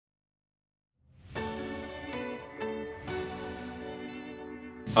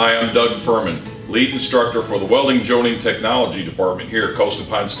Hi, I'm Doug Furman, lead instructor for the Welding and Joining Technology department here at Coastal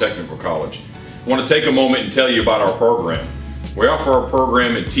Pines Technical College. I want to take a moment and tell you about our program. We offer our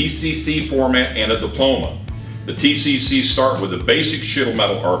program in TCC format and a diploma. The TCC start with a basic shield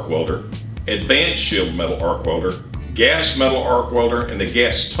metal arc welder, advanced shield metal arc welder, gas metal arc welder, and the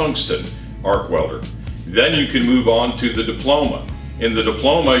gas tungsten arc welder. Then you can move on to the diploma. In the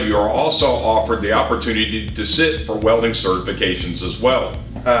diploma, you are also offered the opportunity to sit for welding certifications as well.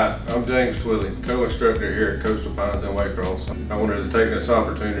 Hi, I'm James Twilley, co-instructor here at Coastal Pines and Waycross. I wanted to take this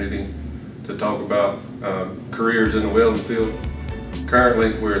opportunity to talk about careers in the welding field.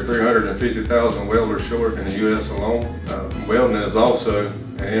 Currently, we're 350,000 welders short in the U.S. alone. Welding is also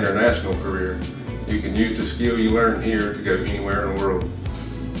an international career. You can use the skill you learn here to go anywhere in the world.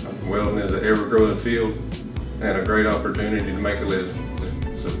 Welding is an ever-growing field and a great opportunity to make a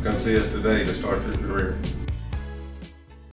living. So come see us today to start your career.